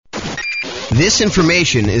This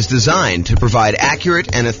information is designed to provide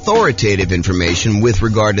accurate and authoritative information with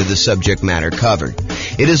regard to the subject matter covered.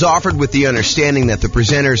 It is offered with the understanding that the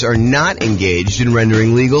presenters are not engaged in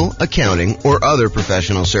rendering legal, accounting, or other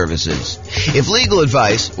professional services. If legal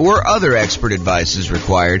advice or other expert advice is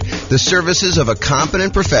required, the services of a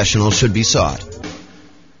competent professional should be sought.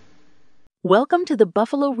 Welcome to the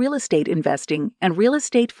Buffalo Real Estate Investing and Real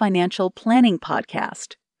Estate Financial Planning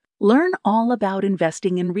Podcast. Learn all about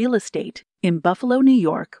investing in real estate in Buffalo, New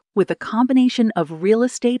York, with a combination of real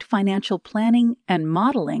estate financial planning and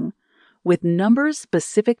modeling with numbers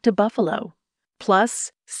specific to Buffalo,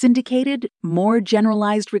 plus syndicated, more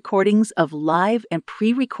generalized recordings of live and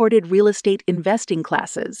pre-recorded real estate investing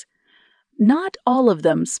classes, not all of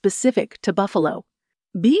them specific to Buffalo.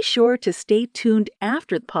 Be sure to stay tuned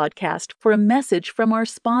after the podcast for a message from our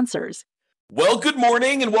sponsors. Well, good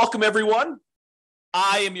morning and welcome, everyone.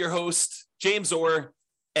 I am your host, James Orr,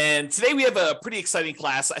 and today we have a pretty exciting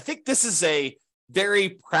class. I think this is a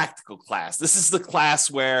very practical class. This is the class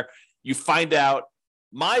where you find out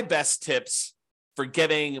my best tips for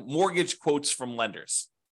getting mortgage quotes from lenders.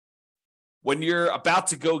 When you're about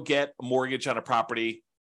to go get a mortgage on a property,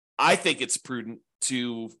 I think it's prudent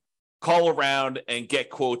to call around and get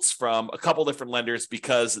quotes from a couple different lenders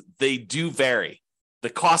because they do vary. The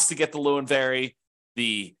cost to get the loan vary.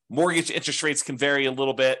 The mortgage interest rates can vary a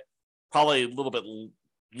little bit, probably a little bit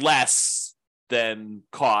less than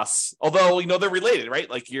costs. Although, they're related, right?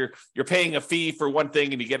 Like you're paying a fee for one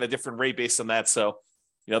thing and you get a different rate based on that. So,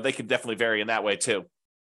 they can definitely vary in that way too.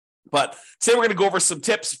 But today we're going to go over some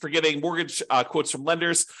tips for getting mortgage quotes from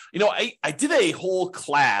lenders. I did a whole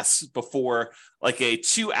class before, like a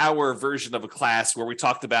 2-hour version of a class where we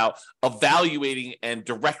talked about evaluating and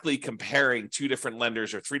directly comparing 2 different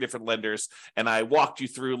lenders or 3 different lenders. And I walked you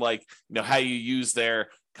through how you use their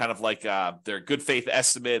kind of like their good faith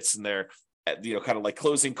estimates and their kind of like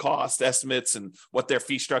closing cost estimates and what their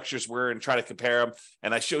fee structures were and try to compare them.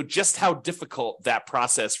 And I showed just how difficult that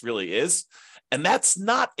process really is. And that's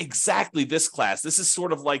not exactly this class. This is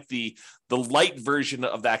sort of like the light version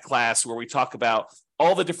of that class where we talk about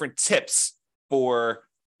all the different tips for,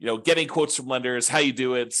 getting quotes from lenders, how you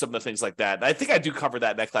do it, some of the things like that. And I think I do cover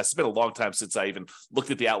that in that class. It's been a long time since I even looked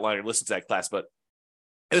at the outline or listened to that class, but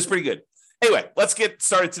it was pretty good. Anyway, let's get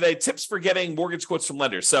started today. Tips for getting mortgage quotes from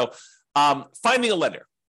lenders. So finding a lender.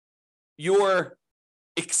 Your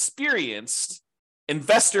experienced,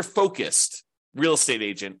 investor-focused real estate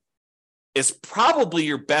agent is probably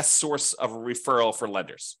your best source of a referral for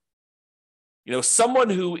lenders. Someone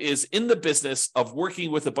who is in the business of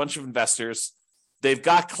working with a bunch of investors, they've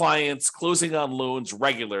got clients closing on loans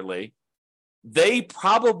regularly. They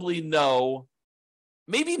probably know,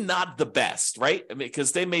 maybe not the best, right?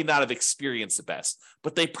 Because they may not have experienced the best,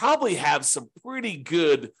 but they probably have some pretty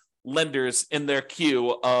good lenders in their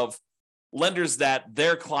queue of lenders that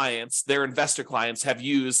their clients, their investor clients have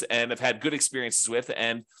used and have had good experiences with.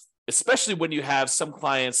 And especially when you have some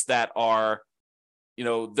clients that are,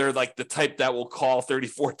 they're like the type that will call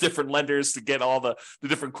 34 different lenders to get all the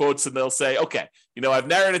different quotes. And they'll say, okay, I've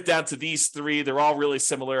narrowed it down to these 3. They're all really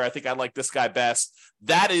similar. I think I like this guy best.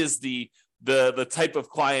 That is the type of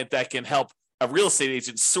client that can help a real estate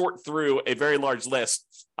agent sort through a very large list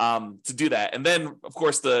to do that. And then, of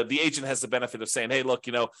course, the agent has the benefit of saying, hey, look,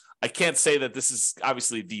 I can't say that this is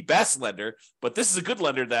obviously the best lender, but this is a good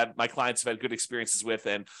lender that my clients have had good experiences with,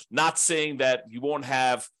 and not saying that you won't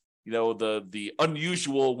have, the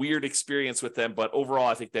unusual, weird experience with them, but overall,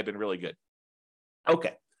 I think they've been really good.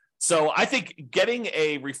 Okay. So I think getting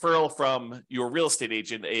a referral from your real estate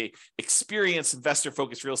agent, a experienced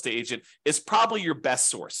investor-focused real estate agent, is probably your best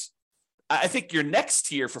source. I think your next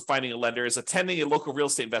tier for finding a lender is attending a local real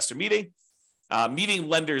estate investor meeting, meeting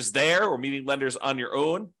lenders there or meeting lenders on your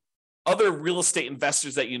own, other real estate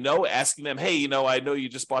investors that asking them, hey, I know you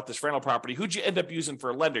just bought this rental property. Who'd you end up using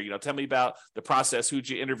for a lender? Tell me about the process. Who'd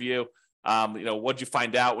you interview? What'd you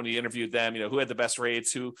find out when you interviewed them? Who had the best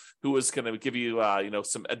rates? Who was going to give you,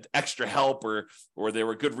 some extra help or they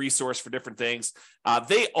were a good resource for different things.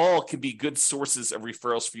 They all can be good sources of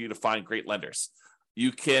referrals for you to find great lenders.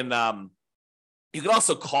 You can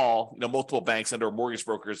also call, multiple banks and or mortgage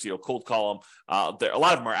brokers, cold call them. A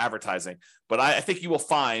lot of them are advertising, but I think you will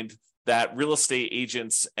find that real estate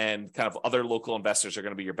agents and kind of other local investors are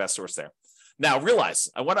going to be your best source there. Now, realize,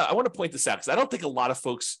 I want to point this out because I don't think a lot of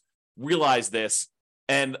folks realize this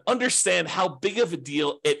and understand how big of a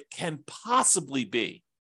deal it can possibly be.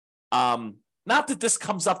 Not that this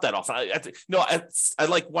comes up that often.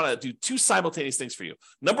 I want to do 2 simultaneous things for you.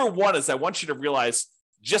 Number one is I want you to realize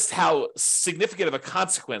just how significant of a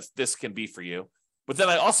consequence this can be for you. But then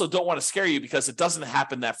I also don't want to scare you because it doesn't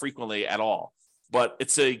happen that frequently at all. But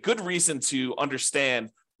it's a good reason to understand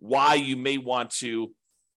why you may want to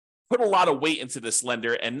put a lot of weight into this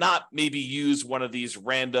lender and not maybe use one of these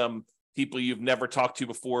random people you've never talked to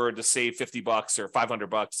before to save $50 or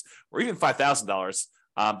 $500 or even $5,000.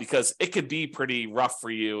 Because it could be pretty rough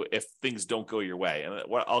for you if things don't go your way. And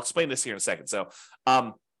I'll explain this here in a second. So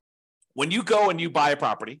when you go and you buy a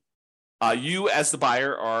property, you as the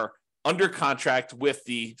buyer are under contract with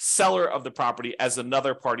the seller of the property as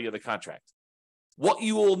another party of the contract. What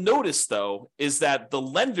you will notice, though, is that the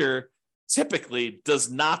lender typically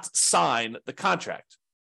does not sign the contract.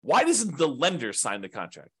 Why doesn't the lender sign the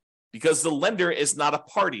contract? Because the lender is not a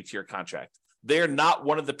party to your contract. They're not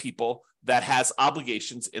one of the people that has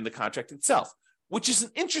obligations in the contract itself, which is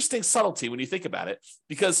an interesting subtlety when you think about it,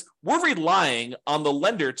 because we're relying on the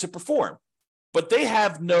lender to perform, but they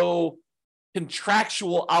have no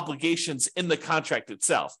contractual obligations in the contract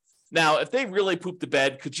itself. Now, if they really poop the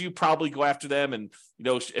bed, could you probably go after them? And,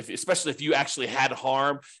 especially if you actually had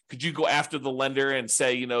harm, could you go after the lender and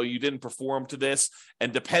say, you didn't perform to this?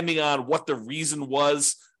 And depending on what the reason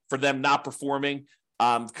was for them not performing,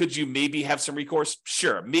 could you maybe have some recourse?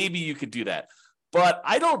 Sure, maybe you could do that. But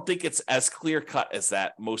I don't think it's as clear-cut as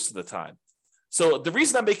that most of the time. So the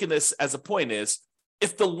reason I'm making this as a point is,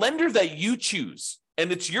 if the lender that you choose,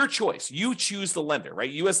 and it's your choice, you choose the lender, right?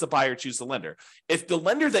 You as the buyer choose the lender. If the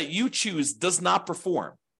lender that you choose does not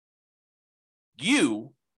perform,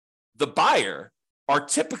 you, the buyer, are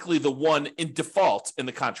typically the one in default in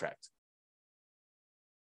the contract.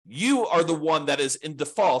 You are the one that is in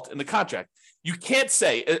default in the contract. You can't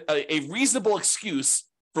say a reasonable excuse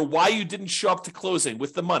for why you didn't show up to closing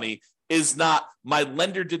with the money is not my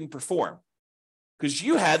lender didn't perform, because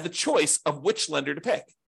you had the choice of which lender to pick.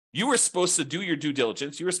 You were supposed to do your due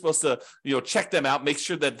diligence. You were supposed to, check them out, make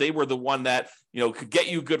sure that they were the one that, could get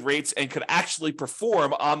you good rates and could actually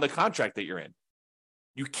perform on the contract that you're in.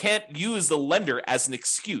 You can't use the lender as an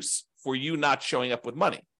excuse for you not showing up with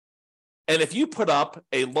money. And if you put up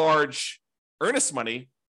a large earnest money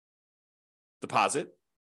deposit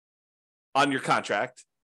on your contract,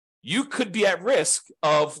 you could be at risk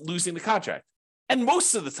of losing the contract. And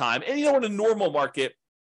most of the time, and in a normal market,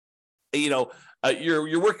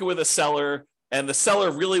 you're working with a seller and the seller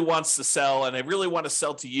really wants to sell and they really want to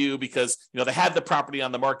sell to you because, they had the property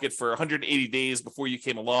on the market for 180 days before you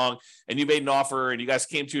came along and you made an offer and you guys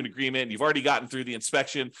came to an agreement and you've already gotten through the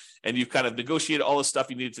inspection and you've kind of negotiated all the stuff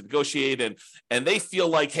you needed to negotiate. And they feel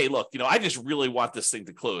like, hey, look, I just really want this thing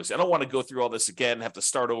to close. I don't want to go through all this again and have to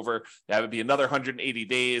start over. That would be another 180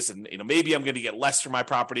 days. And, maybe I'm going to get less for my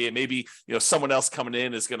property and maybe, someone else coming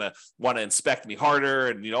in is going to want to inspect me harder.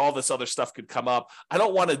 And, all this other stuff could come up. I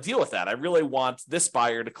don't want to deal with that. I really want this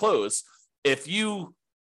buyer to close. If you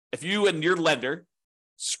and your lender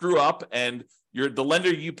screw up and the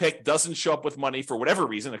lender you pick doesn't show up with money for whatever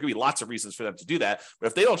reason, there could be lots of reasons for them to do that, but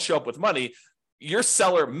if they don't show up with money, your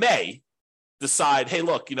seller may decide, hey,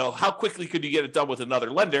 look, how quickly could you get it done with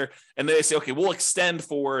another lender? And they say, okay, we'll extend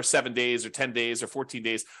for 7 days or 10 days or 14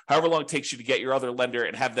 days, however long it takes you to get your other lender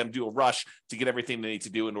and have them do a rush to get everything they need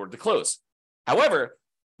to do in order to close. However,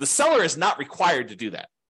 the seller is not required to do that.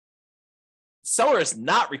 Seller is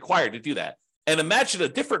not required to do that. And imagine a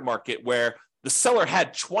different market where the seller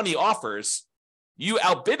had 20 offers, you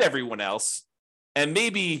outbid everyone else, and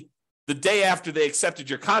maybe the day after they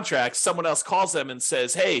accepted your contract, someone else calls them and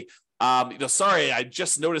says, hey, sorry, I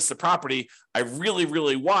just noticed the property. I really,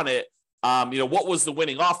 really want it. What was the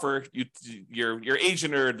winning offer? Your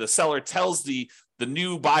agent or the seller tells the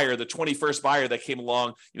new buyer, the 21st buyer that came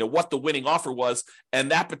along, what the winning offer was.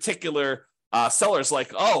 And that particular seller's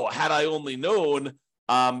like, oh, had I only known,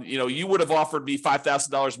 you would have offered me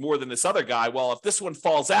 $5,000 more than this other guy. Well, if this one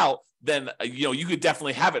falls out, then, you could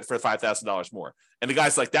definitely have it for $5,000 more. And the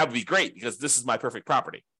guy's like, that would be great because this is my perfect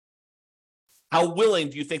property. How willing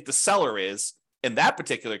do you think the seller is in that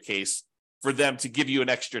particular case for them to give you an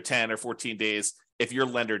extra 10 or 14 days if your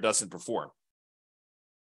lender doesn't perform?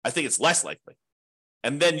 I think it's less likely.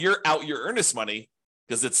 And then you're out your earnest money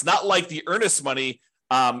because it's not like the earnest money,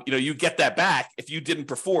 you get that back if you didn't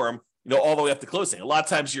perform, all the way up to closing. A lot of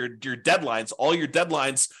times your deadlines, all your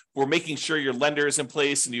deadlines for making sure your lender is in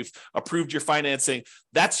place and you've approved your financing,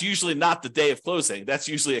 that's usually not the day of closing. That's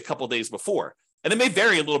usually a couple of days before. And it may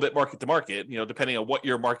vary a little bit market to market, depending on what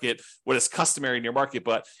is customary in your market.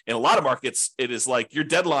 But in a lot of markets, it is like your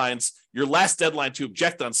deadlines, your last deadline to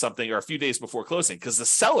object on something are a few days before closing because the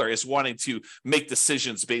seller is wanting to make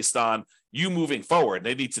decisions based on you moving forward.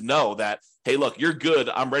 They need to know that, hey, look, you're good.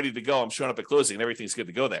 I'm ready to go. I'm showing up at closing and everything's good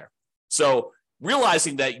to go there. So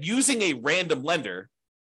realizing that using a random lender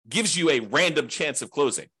gives you a random chance of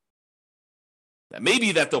closing. That may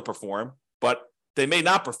be that they'll perform, but they may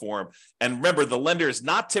not perform. And remember, the lender is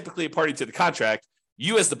not typically a party to the contract.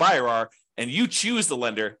 You as the buyer are, and you choose the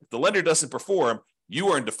lender. If the lender doesn't perform, you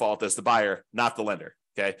are in default as the buyer, not the lender.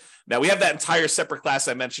 Okay. Now we have that entire separate class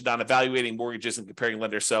I mentioned on evaluating mortgages and comparing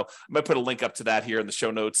lenders. So I'm going to put a link up to that here in the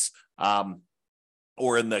show notes,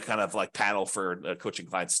 or in the kind of like panel for coaching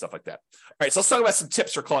clients, stuff like that. All right. So let's talk about some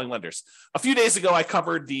tips for calling lenders. A few days ago, I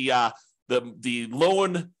covered the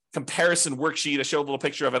loan comparison worksheet. I showed a little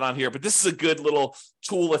picture of it on here, but this is a good little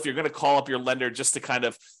tool if you're going to call up your lender just to kind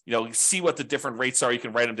of, see what the different rates are. You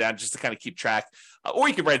can write them down just to kind of keep track, or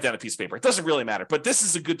you can write it down on a piece of paper. It doesn't really matter, but this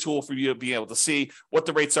is a good tool for you to be able to see what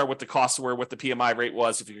the rates are, what the costs were, what the PMI rate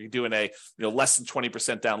was if you're doing a less than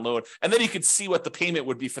 20% down loan, and then you can see what the payment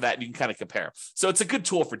would be for that, and you can kind of compare. So it's a good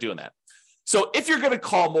tool for doing that. So if you're going to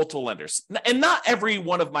call multiple lenders, and not every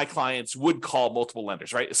one of my clients would call multiple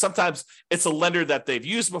lenders, right? Sometimes it's a lender that they've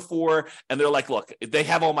used before, and they're like, look, they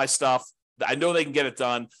have all my stuff. I know they can get it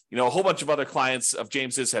done. A whole bunch of other clients of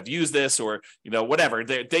James's have used this, or, whatever.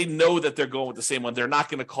 They know that they're going with the same one. They're not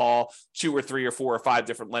going to call 2 or 3 or 4 or 5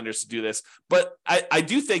 different lenders to do this. But I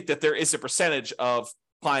do think that there is a percentage of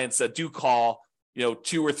clients that do call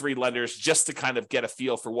 2 or 3 lenders just to kind of get a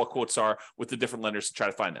feel for what quotes are with the different lenders to try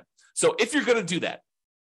to find them. So if you're going to do that,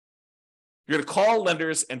 you're going to call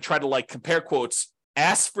lenders and try to compare quotes,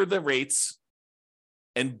 ask for the rates,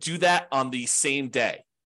 and do that on the same day.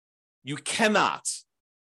 You cannot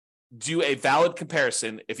do a valid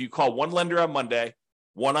comparison if you call one lender on Monday,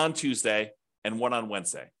 one on Tuesday, and one on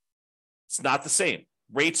Wednesday. It's not the same.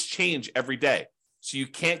 Rates change every day. So you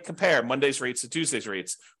can't compare Monday's rates to Tuesday's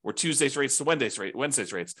rates, or Tuesday's rates to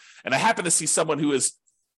Wednesday's rates. And I happen to see someone who is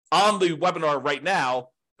on the webinar right now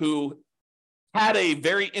who had a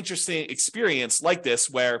very interesting experience like this,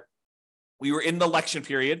 where we were in the election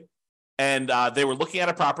period, and they were looking at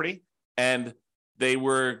a property, and they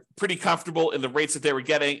were pretty comfortable in the rates that they were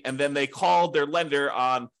getting. And then they called their lender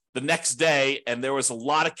on the next day, and there was a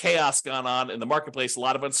lot of chaos going on in the marketplace, a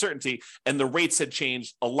lot of uncertainty, and the rates had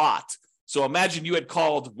changed a lot. So imagine you had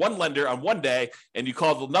called one lender on one day and you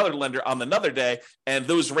called another lender on another day, and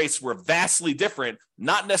those rates were vastly different,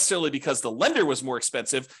 not necessarily because the lender was more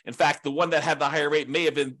expensive. In fact, the one that had the higher rate may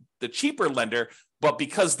have been the cheaper lender, but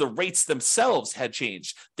because the rates themselves had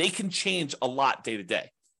changed. They can change a lot day to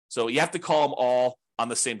day. So you have to call them all on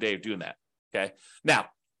the same day of doing that. Okay. Now,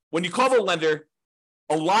 when you call the lender,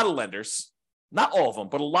 a lot of lenders, not all of them,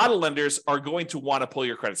 but a lot of lenders are going to want to pull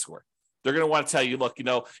your credit score. They're going to want to tell you, look,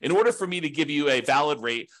 in order for me to give you a valid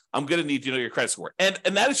rate, I'm going to need to know your credit score. And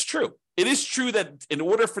that is true. It is true that in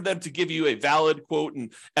order for them to give you a valid quote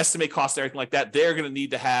and estimate cost, everything like that, they're going to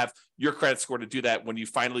need to have your credit score to do that when you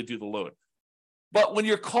finally do the loan. But when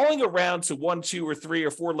you're calling around to 1, 2, or 3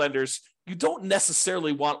 or 4 lenders, you don't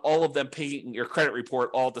necessarily want all of them paying your credit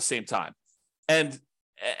report all at the same time. And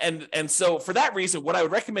so for that reason, what I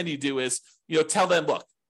would recommend you do is, tell them, look,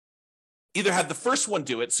 either have the first one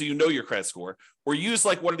do it so you know your credit score, or use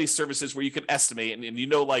one of these services where you can estimate and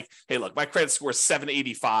hey, look, my credit score is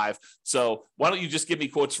 785. So why don't you just give me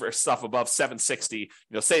quotes for stuff above 760?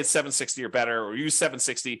 Say it's 760 or better, or use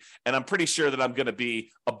 760. And I'm pretty sure that I'm going to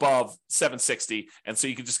be above 760. And so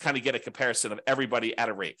you can just kind of get a comparison of everybody at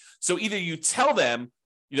a rate. So either you tell them,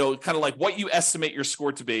 kind of what you estimate your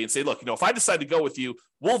score to be, and say, look, if I decide to go with you,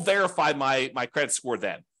 we'll verify my credit score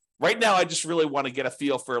then. Right now, I just really want to get a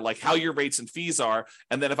feel for how your rates and fees are.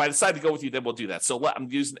 And then if I decide to go with you, then we'll do that. So I'm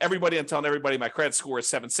telling everybody my credit score is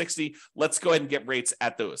 760. Let's go ahead and get rates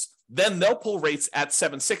at those. Then they'll pull rates at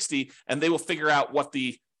 760, and they will figure out what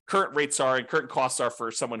the current rates are and current costs are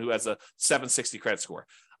for someone who has a 760 credit score.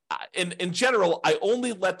 In general, I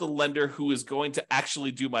only let the lender who is going to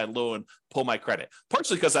actually do my loan pull my credit,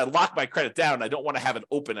 partially because I lock my credit down. I don't want to have it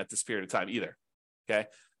open at this period of time either. Okay.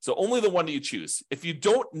 So only the one that you choose. If you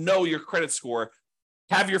don't know your credit score,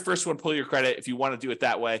 have your first one pull your credit if you want to do it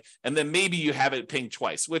that way. And then maybe you have it ping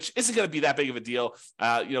twice, which isn't going to be that big of a deal.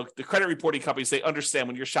 The credit reporting companies, they understand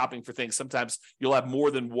when you're shopping for things, sometimes you'll have more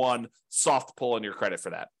than one soft pull on your credit for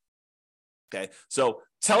that. Okay. So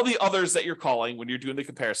tell the others that you're calling when you're doing the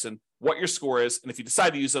comparison what your score is. And if you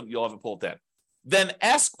decide to use them, you'll have it pulled then. Then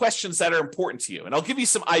ask questions that are important to you. And I'll give you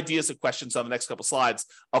some ideas of questions on the next couple slides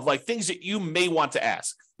of things that you may want to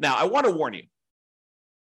ask. Now, I want to warn you.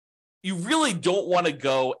 You really don't want to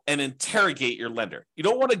go and interrogate your lender. You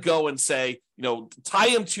don't want to go and say, tie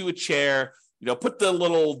him to a chair, put the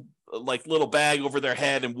little bag over their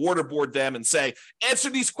head and waterboard them and say, answer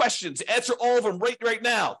these questions, answer all of them right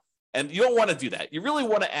now. And you don't want to do that. You really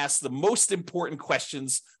want to ask the most important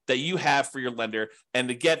questions that you have for your lender and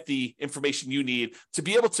to get the information you need to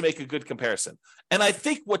be able to make a good comparison. And I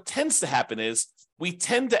think what tends to happen is we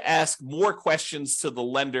tend to ask more questions to the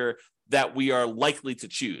lender that we are likely to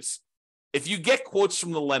choose. If you get quotes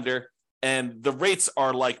from the lender and the rates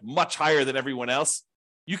are like much higher than everyone else,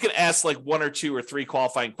 you can ask like 1 or 2 or 3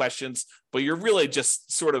 qualifying questions, but you're really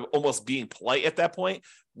just sort of almost being polite at that point.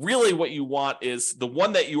 Really what you want is the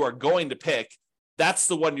one that you are going to pick. That's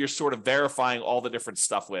the one you're sort of verifying all the different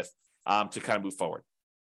stuff with to kind of move forward.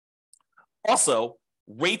 Also,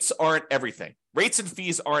 rates aren't everything. Rates and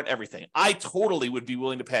fees aren't everything. I totally would be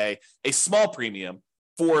willing to pay a small premium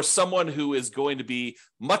for someone who is going to be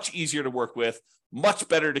much easier to work with, much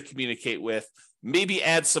better to communicate with, maybe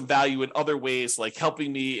add some value in other ways, like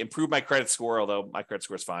helping me improve my credit score, although my credit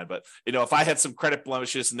score is fine. But, if I had some credit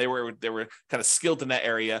blemishes and they were kind of skilled in that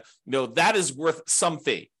area, that is worth some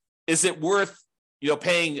fee. Is it worth,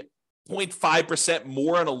 paying 0.5%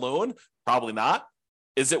 more on a loan? Probably not.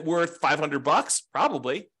 Is it worth $500?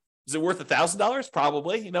 Probably. Is it worth $1,000?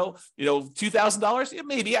 Probably. $2,000? Yeah,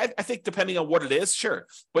 maybe. I think depending on what it is, sure.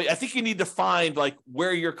 But I think you need to find like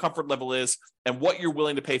where your comfort level is and what you're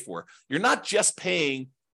willing to pay for. You're not just paying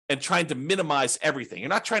and trying to minimize everything. You're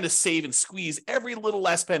not trying to save and squeeze every little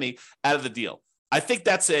last penny out of the deal. I think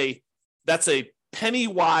that's a penny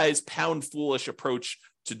wise, pound foolish approach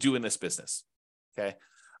to doing this business. Okay.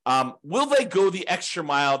 Will they go the extra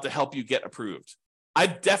mile to help you get approved?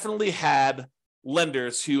 I've definitely had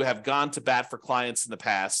lenders who have gone to bat for clients in the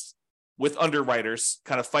past with underwriters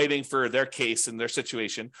kind of fighting for their case and their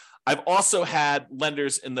situation. I've also had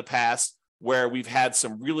lenders in the past where we've had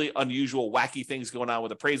some really unusual, wacky things going on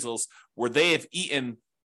with appraisals where they have eaten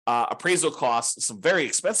appraisal costs, some very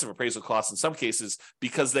expensive appraisal costs in some cases,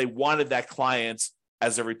 because they wanted that client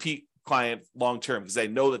as a repeat client long-term because they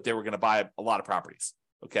know that they were going to buy a lot of properties.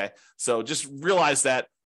 Okay. So just realize that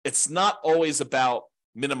it's not always about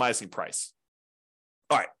minimizing price.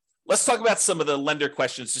 All right, let's talk about some of the lender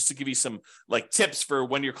questions just to give you some like tips for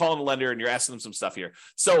when you're calling a lender and you're asking them some stuff here.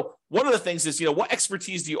 So one of the things is, what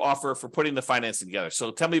expertise do you offer for putting the financing together?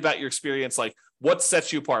 So tell me about your experience, like what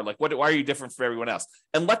sets you apart? Like why are you different from everyone else?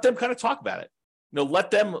 And let them kind of talk about it.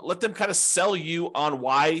 Let them kind of sell you on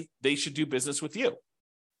why they should do business with you.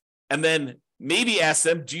 And then maybe ask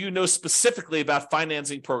them, do you know specifically about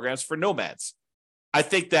financing programs for nomads? I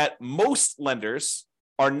think that most lenders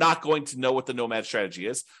are not going to know what the nomad strategy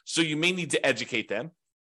is. So you may need to educate them.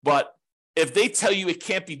 But if they tell you it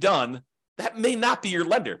can't be done, that may not be your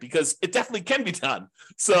lender because it definitely can be done.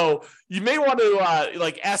 So you may want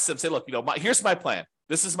to ask them, say, look, here's my plan.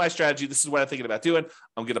 This is my strategy. This is what I'm thinking about doing.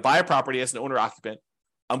 I'm going to buy a property as an owner occupant.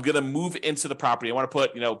 I'm going to move into the property. I want to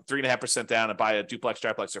put, 3.5% down and buy a duplex,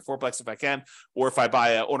 triplex, or fourplex if I can. Or if I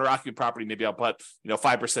buy an owner occupant property, maybe I'll put,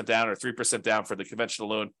 5% down or 3% down for the conventional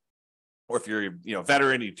loan. Or if you're a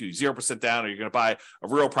veteran, you do 0% down, or you're going to buy a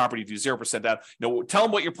rural property, do 0% down. Tell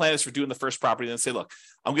them what your plan is for doing the first property, and then say, look,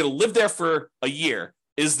 I'm going to live there for a year.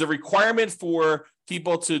 Is the requirement for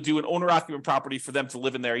people to do an owner-occupant property for them to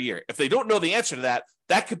live in there a year? If they don't know the answer to that,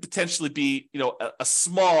 that could potentially be, a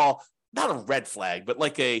small, not a red flag, but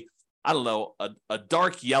like a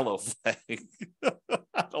dark yellow flag.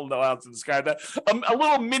 I don't know how to describe that. A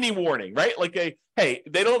little mini warning, right? Like hey,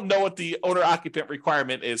 they don't know what the owner-occupant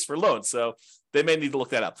requirement is for loans, so they may need to look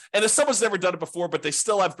that up. And if someone's never done it before, but they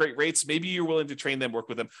still have great rates, maybe you're willing to train them, work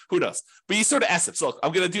with them. Who knows? But you sort of ask them, so look,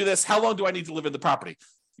 I'm going to do this. How long do I need to live in the property?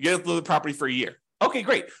 You get to live in the property for a year. Okay,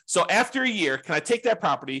 great. So after a year, can I take that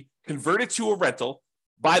property, convert it to a rental,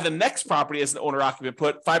 buy the next property as an owner-occupant,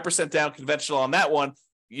 put 5% down conventional on that one,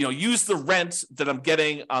 use the rent that I'm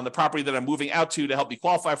getting on the property that I'm moving out to help me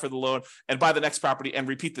qualify for the loan and buy the next property and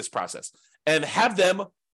repeat this process and have them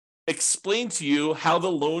explain to you how the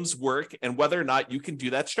loans work and whether or not you can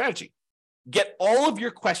do that strategy. Get all of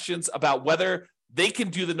your questions about whether they can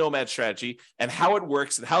do the nomad strategy and how it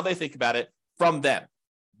works and how they think about it from them.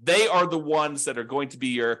 They are the ones that are going to be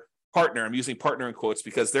your partner. I'm using partner in quotes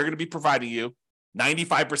because they're going to be providing you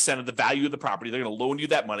 95% of the value of the property. They're going to loan you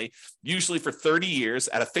that money, usually for 30 years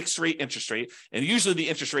at a fixed rate interest rate. And usually the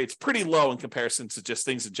interest rate's pretty low in comparison to just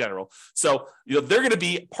things in general. So, they're going to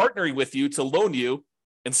be partnering with you to loan you,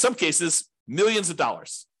 in some cases, millions of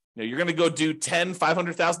dollars. You're going to go do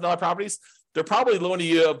 $500,000 properties. They're probably loaning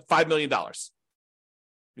you $5 million.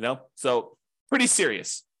 So pretty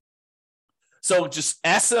serious. So just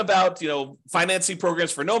ask them about, financing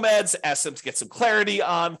programs for nomads, ask them to get some clarity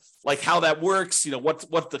on like how that works,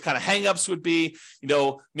 what the kind of hangups would be,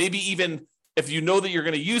 maybe even if you know that you're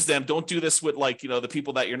going to use them, don't do this with the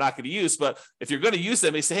people that you're not going to use. But if you're going to use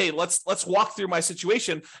them, they say, hey, let's walk through my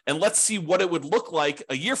situation and let's see what it would look like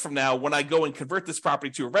a year from now when I go and convert this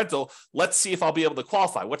property to a rental. Let's see if I'll be able to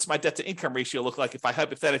qualify. What's my debt to income ratio look like if I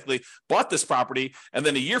hypothetically bought this property and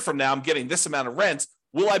then a year from now I'm getting this amount of rent?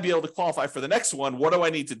 Will I be able to qualify for the next one? What do I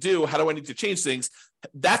need to do? How do I need to change things?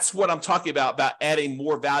 That's what I'm talking about adding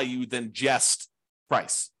more value than just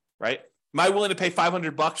price, right? Am I willing to pay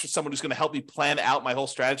 $500 for someone who's going to help me plan out my whole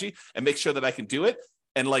strategy and make sure that I can do it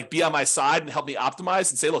and be on my side and help me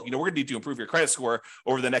optimize and say, look, we're going to need to improve your credit score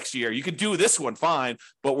over the next year. You can do this one fine,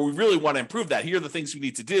 but we really want to improve that. Here are the things we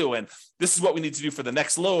need to do. And this is what we need to do for the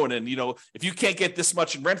next loan. And, if you can't get this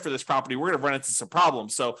much in rent for this property, we're going to run into some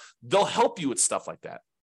problems. So they'll help you with stuff like that.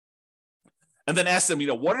 And then ask them,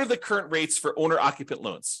 what are the current rates for owner occupant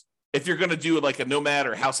loans? If you're going to do a nomad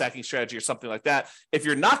or house hacking strategy or something like that. If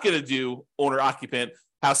you're not going to do owner occupant,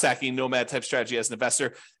 house hacking, nomad type strategy as an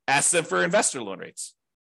investor, ask them for investor loan rates.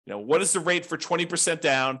 What is the rate for 20%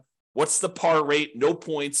 down? What's the par rate? No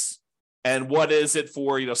points. And what is it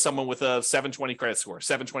for, someone with a 720 credit score,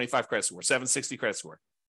 725 credit score, 760 credit score?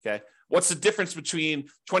 Okay. What's the difference between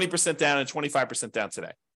 20% down and 25% down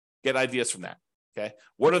today? Get ideas from that. Okay.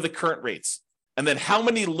 What are the current rates? And then how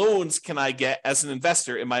many loans can I get as an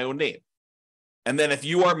investor in my own name? And then if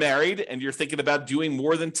you are married and you're thinking about doing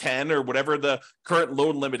more than 10 or whatever the current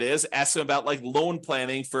loan limit is, ask them about loan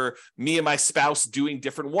planning for me and my spouse doing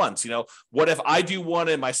different ones. What if I do one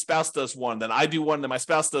and my spouse does one, then I do one and my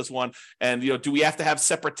spouse does one? And, do we have to have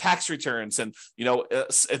separate tax returns? And,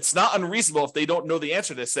 it's not unreasonable if they don't know the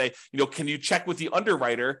answer to say, can you check with the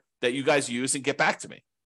underwriter that you guys use and get back to me?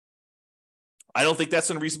 I don't think that's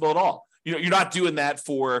unreasonable at all. You're not doing that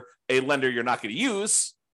for a lender you're not going to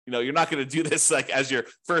use. You're not going to do this as your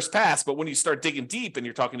first pass, but when you start digging deep and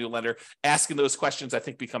you're talking to a lender, asking those questions, I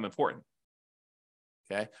think, become important.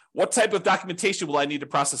 Okay. What type of documentation will I need to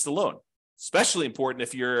process the loan? Especially important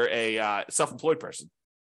if you're a self-employed person,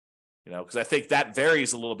 because I think that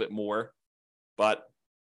varies a little bit more, but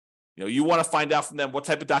you want to find out from them what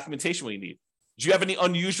type of documentation will you need. Did you have any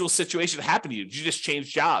unusual situation happen to you? Did you just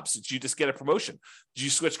change jobs? Did you just get a promotion? Did you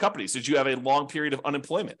switch companies? Did you have a long period of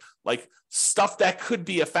unemployment? Stuff that could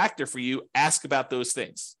be a factor for you, ask about those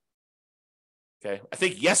things. Okay. I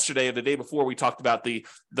think yesterday or the day before we talked about the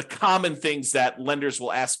common things that lenders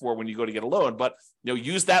will ask for when you go to get a loan, but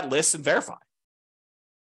use that list and verify.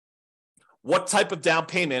 What type of down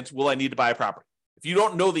payment will I need to buy a property? If you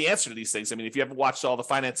don't know the answer to these things, if you haven't watched all the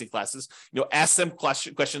financing classes, ask them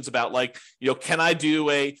questions about can I do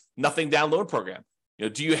a nothing down loan program?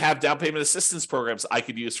 Do you have down payment assistance programs I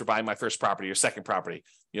could use for buying my first property or second property?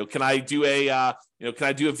 Can I do a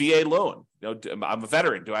VA loan? I'm a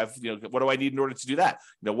veteran. Do I have, what do I need in order to do that?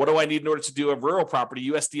 What do I need in order to do a rural property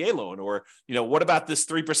USDA loan? Or, what about this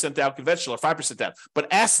 3% down conventional or 5% down?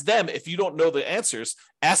 But ask them, if you don't know the answers,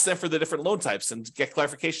 ask them for the different loan types and get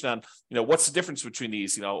clarification on, what's the difference between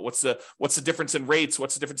these? What's the difference in rates?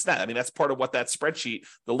 What's the difference in that? That's part of what that spreadsheet,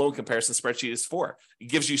 the loan comparison spreadsheet, is for. It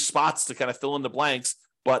gives you spots to kind of fill in the blanks,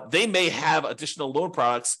 but they may have additional loan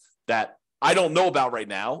products that I don't know about right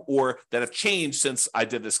now, or that have changed since I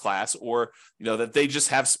did this class, or, that they just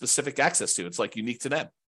have specific access to. It's unique to them.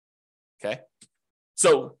 Okay.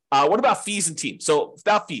 So what about fees and team? So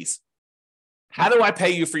about fees, how do I pay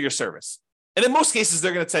you for your service? And in most cases,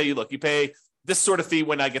 they're going to tell you, look, you pay this sort of fee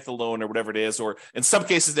when I get the loan or whatever it is, or in some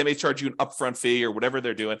cases, they may charge you an upfront fee or whatever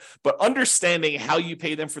they're doing, but understanding how you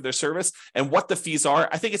pay them for their service and what the fees are,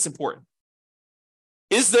 I think it's important.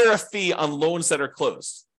 Is there a fee on loans that are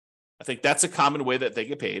closed? I think that's a common way that they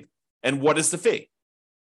get paid. And what is the fee?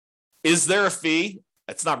 Is there a fee?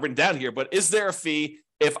 It's not written down here, but is there a fee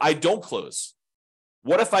if I don't close?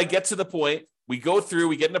 What if I get to the point, we go through,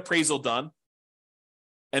 we get an appraisal done,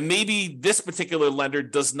 and maybe this particular lender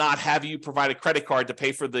does not have you provide a credit card to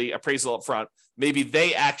pay for the appraisal up front. Maybe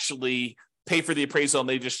they actually pay for the appraisal and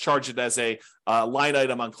they just charge it as a line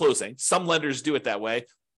item on closing. Some lenders do it that way.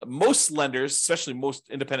 Most lenders, especially most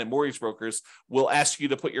independent mortgage brokers, will ask you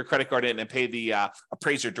to put your credit card in and pay the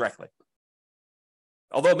appraiser directly.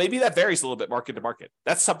 Although maybe that varies a little bit market to market.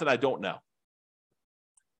 That's something I don't know.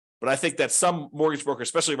 But I think that some mortgage brokers,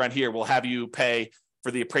 especially around here, will have you pay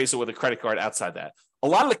for the appraisal with a credit card outside that. A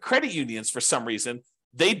lot of the credit unions, for some reason,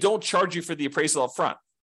 they don't charge you for the appraisal up front.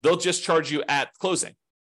 They'll just charge you at closing.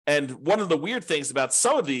 And one of the weird things about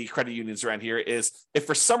some of the credit unions around here is if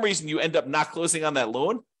for some reason you end up not closing on that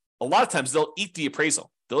loan, a lot of times they'll eat the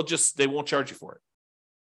appraisal. They won't charge you for it.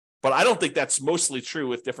 But I don't think that's mostly true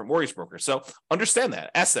with different mortgage brokers. So understand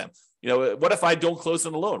that. Ask them, what if I don't close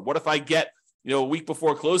on the loan? What if I get, a week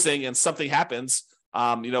before closing and something happens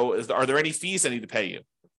Are there any fees I need to pay you?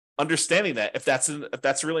 Understanding that if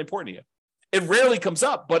that's really important to you. It rarely comes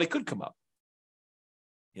up, but it could come up.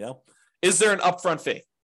 Is there an upfront fee?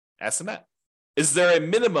 Ask them that. Is there a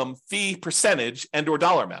minimum fee percentage and or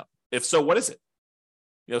dollar amount? If so, what is it?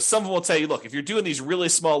 Some of them will tell you, look, if you're doing these really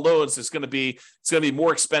small loans, it's going to be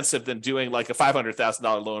more expensive than doing like a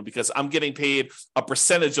 $500,000 loan because I'm getting paid a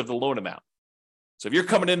percentage of the loan amount. So if you're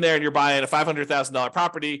coming in there and you're buying a $500,000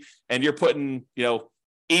 property and you're putting,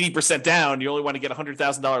 80% down, you only want to get a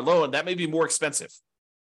 $100,000 loan, that may be more expensive.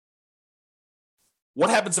 What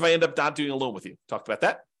happens if I end up not doing a loan with you? Talked about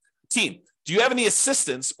that. Team, do you have any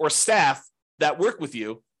assistants or staff that work with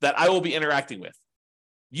you that I will be interacting with?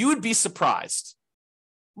 You would be surprised.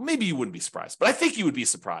 Maybe you wouldn't be surprised, but I think you would be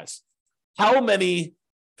surprised how many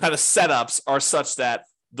kind of setups are such that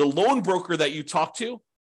the loan broker that you talk to,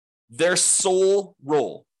 their sole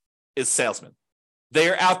role is salesman. They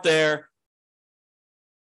are out there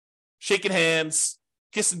shaking hands,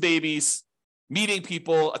 kissing babies, meeting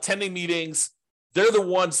people, attending meetings. They're the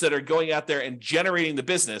ones that are going out there and generating the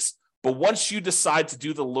business. But once you decide to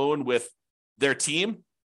do the loan with their team,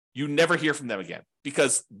 you never hear from them again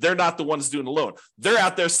because they're not the ones doing the loan. They're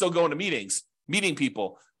out there still going to meetings, meeting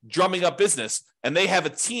people, drumming up business, and they have a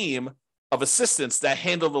team of assistants that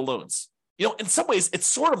handle the loans. In some ways, it's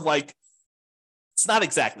sort of like, it's not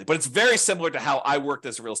exactly, but it's very similar to how I worked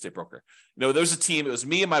as a real estate broker. There was a team, it was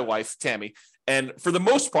me and my wife, Tammy, and for the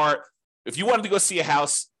most part, if you wanted to go see a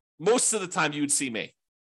house, most of the time you would see me.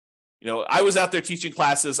 I was out there teaching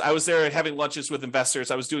classes. I was there having lunches with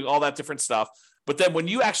investors. I was doing all that different stuff. But then when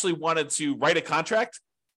you actually wanted to write a contract,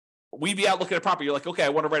 we'd be out looking at property. You're like, okay, I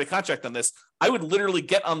want to write a contract on this. I would literally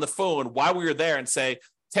get on the phone while we were there and say,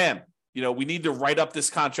 Tam, we need to write up this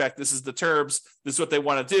contract. This is the terms. This is what they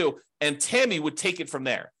want to do. And Tammy would take it from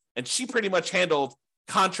there. And she pretty much handled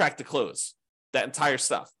contract to close, that entire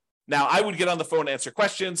stuff. Now, I would get on the phone, answer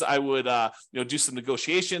questions. I would, do some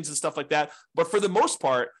negotiations and stuff like that. But for the most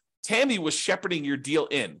part, Tammy was shepherding your deal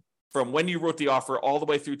in from when you wrote the offer all the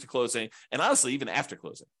way through to closing, and honestly, even after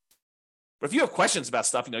closing. But if you have questions about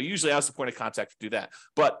stuff, usually I was the point of contact to do that.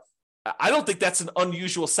 But I don't think that's an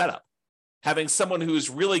unusual setup. Having someone who's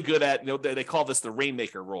really good at, they call this the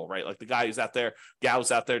rainmaker role, right? Like the guy who's out there, gal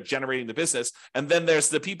who's out there generating the business. And then there's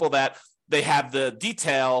the people that they have the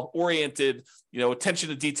detail-oriented, attention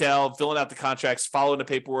to detail, filling out the contracts, following the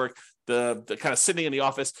paperwork, the kind of sitting in the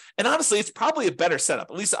office. And honestly, it's probably a better setup.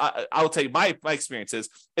 At least I will tell you my experience is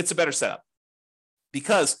it's a better setup.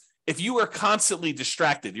 Because if you are constantly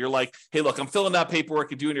distracted, you're like, hey, look, I'm filling out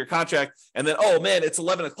paperwork and doing your contract. And then, oh man, it's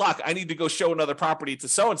 11 o'clock. I need to go show another property to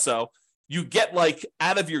so-and-so. You get like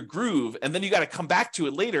out of your groove and then you got to come back to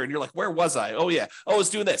it later. And you're like, where was I? Oh yeah. Oh, I was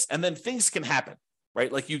doing this. And then things can happen. Right?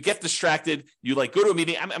 Like you get distracted, you like go to a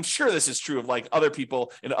meeting. I'm sure this is true of like other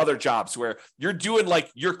people in other jobs where you're doing like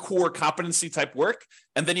your core competency type work.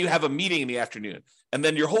 And then you have a meeting in the afternoon and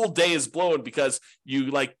then your whole day is blown because you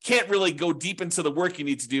like can't really go deep into the work you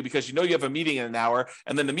need to do because you have a meeting in an hour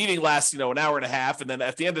and then the meeting lasts, an hour and a half. And then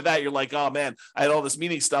at the end of that, you're like, oh man, I had all this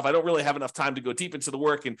meeting stuff. I don't really have enough time to go deep into the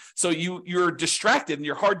work. And so you're distracted and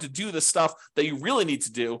you're hard to do the stuff that you really need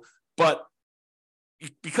to do. But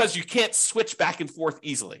because you can't switch back and forth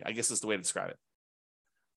easily, I guess is the way to describe it.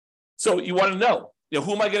 So you want to know,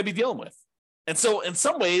 who am I going to be dealing with? And so in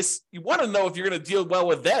some ways, you want to know if you're going to deal well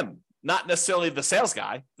with them, not necessarily the sales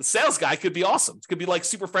guy. The sales guy could be awesome. It could be like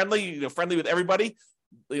super friendly, friendly with everybody,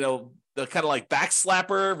 the kind of like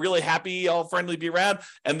backslapper, really happy, all friendly, be around.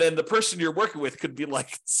 And then the person you're working with could be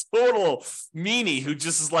like total meanie who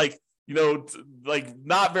just is like, like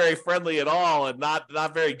not very friendly at all and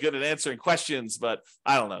not very good at answering questions. But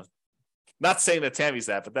I don't know. Not saying that Tammy's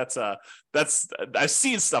that, but that's I've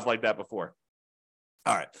seen stuff like that before.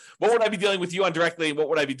 All right. What would I be dealing with you on directly? And what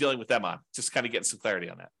would I be dealing with them on? Just kind of getting some clarity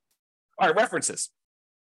on that. All right. References.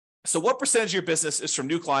 So what percentage of your business is from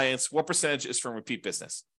new clients? What percentage is from repeat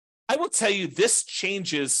business? I will tell you this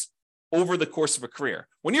changes over the course of a career.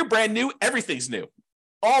 When you're brand new, everything's new.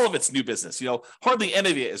 All of it's new business. Hardly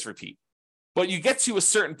any of it is repeat. But you get to a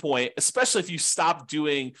certain point, especially if you stop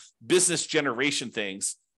doing business generation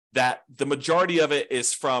things, that the majority of it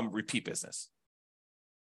is from repeat business.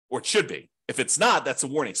 Or it should be. If it's not, that's a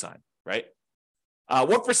warning sign, right?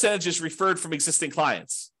 What percentage is referred from existing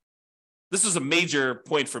clients? This was a major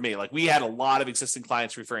point for me. Like we had a lot of existing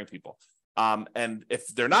clients referring people. And if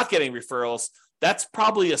they're not getting referrals, that's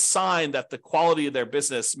probably a sign that the quality of their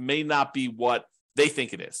business may not be what they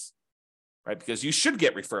think it is, right? Because you should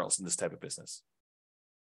get referrals in this type of business.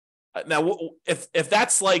 Now, if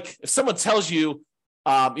that's like, if someone tells you,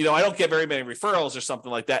 I don't get very many referrals or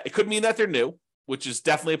something like that, it could mean that they're new, which is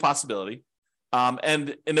definitely a possibility.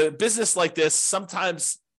 And in a business like this,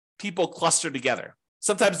 sometimes people cluster together.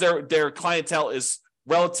 Sometimes their clientele is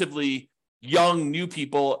relatively young, new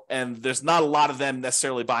people, and there's not a lot of them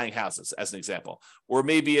necessarily buying houses, as an example. Or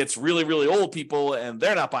maybe it's really, really old people and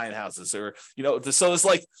they're not buying houses. Or, so it's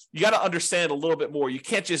like, you got to understand a little bit more. You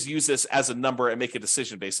can't just use this as a number and make a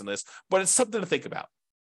decision based on this, but it's something to think about.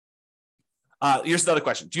 Here's another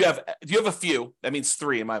question. Do you have a few, that means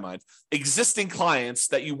 3 in my mind, existing clients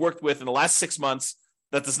that you worked with in the last 6 months?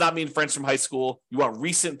 That does not mean friends from high school. You want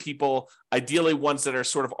recent people, ideally ones that are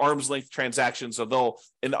sort of arm's length transactions, although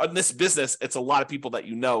in this business, it's a lot of people that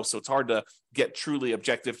you know, so it's hard to get truly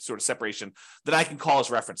objective sort of separation that I can call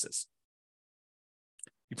as references.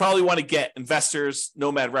 You probably want to get investors,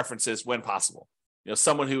 nomad references when possible.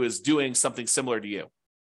 Someone who is doing something similar to you.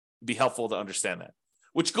 It'd be helpful to understand that.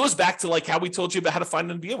 Which goes back to like how we told you about how to find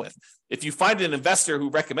them to begin with. If you find an investor who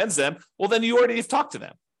recommends them, well, then you already have talked to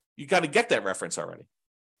them. You got to get that reference already.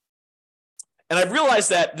 And I've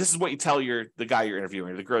realized that this is what you tell the guy you're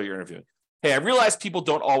interviewing, or the girl you're interviewing. Hey, I realize people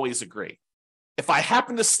don't always agree. If I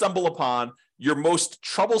happen to stumble upon your most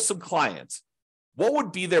troublesome client, what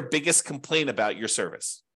would be their biggest complaint about your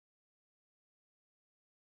service?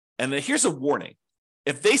 And then here's a warning.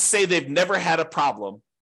 If they say they've never had a problem,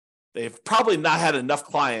 they've probably not had enough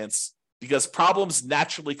clients, because problems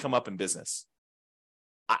naturally come up in business.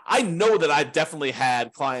 I know that I've definitely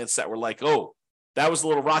had clients that were like, oh, that was a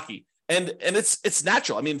little rocky. And it's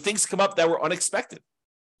natural. I mean, things come up that were unexpected.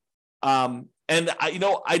 And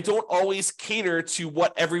I don't always cater to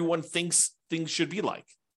what everyone thinks things should be like,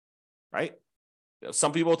 right?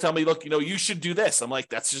 Some people tell me, look, you should do this. I'm like,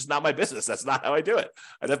 that's just not my business. That's not how I do it.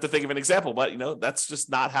 I'd have to think of an example, but that's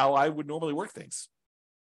just not how I would normally work things.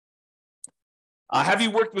 Have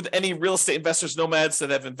you worked with any real estate investors, nomads that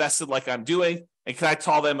have invested like I'm doing? And can I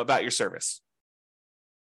tell them about your service?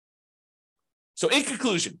 So in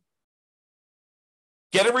conclusion,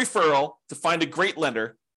 get a referral to find a great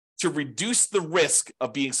lender to reduce the risk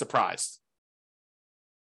of being surprised.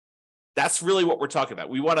 That's really what we're talking about.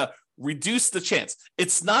 We want to reduce the chance.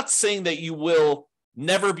 It's not saying that you will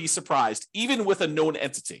never be surprised, even with a known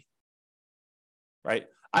entity, right?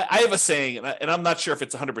 I have a saying, and I'm not sure if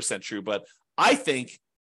it's 100% true, but I think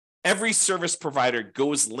every service provider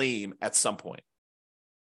goes lame at some point.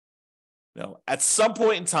 At some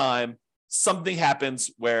point in time, something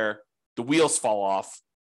happens where the wheels fall off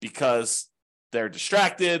because they're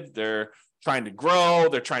distracted, they're trying to grow,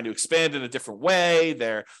 they're trying to expand in a different way,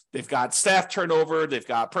 they've got staff turnover, they've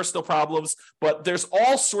got personal problems, but there's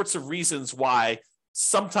all sorts of reasons why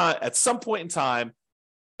at some point in time,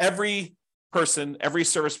 every person, every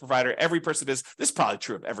service provider, every person this is probably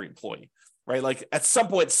true of every employee, right? Like at some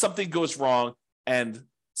point, something goes wrong and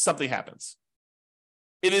something happens.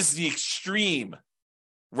 It is the extreme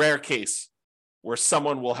rare case where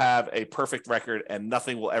someone will have a perfect record and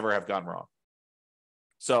nothing will ever have gone wrong.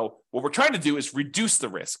 So what we're trying to do is reduce the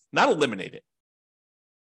risk, not eliminate it.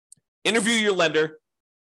 Interview your lender,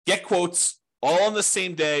 get quotes all on the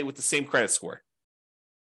same day with the same credit score.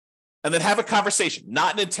 And then have a conversation,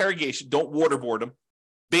 not an interrogation. Don't waterboard them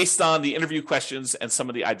based on the interview questions and some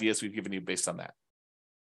of the ideas we've given you based on that.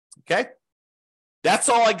 Okay? That's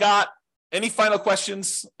all I got. Any final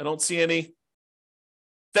questions? I don't see any.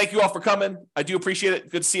 Thank you all for coming. I do appreciate it.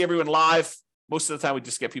 Good to see everyone live. Most of the time, we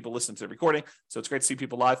just get people listening to the recording, so it's great to see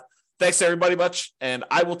people live. Thanks, everybody, much, and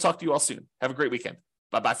I will talk to you all soon. Have a great weekend.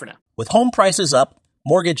 Bye-bye for now. With home prices up,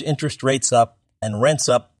 mortgage interest rates up, and rents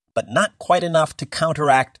up, but not quite enough to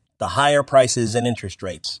counteract the higher prices and interest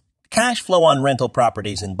rates, cash flow on rental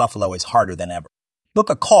properties in Buffalo is harder than ever. Book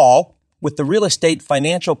a call with the Real Estate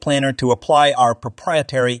Financial Planner to apply our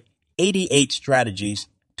proprietary 88 strategies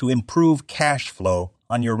to improve cash flow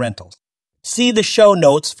on your rentals. See the show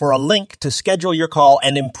notes for a link to schedule your call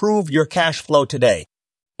and improve your cash flow today.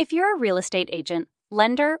 If you're a real estate agent,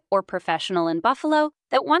 lender, or professional in Buffalo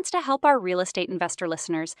that wants to help our real estate investor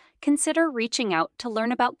listeners, consider reaching out to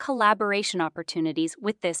learn about collaboration opportunities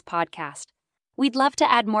with this podcast. We'd love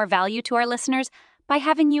to add more value to our listeners by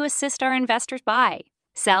having you assist our investors buy,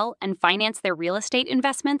 sell, and finance their real estate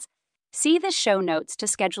investments. See the show notes to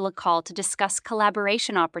schedule a call to discuss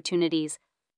collaboration opportunities.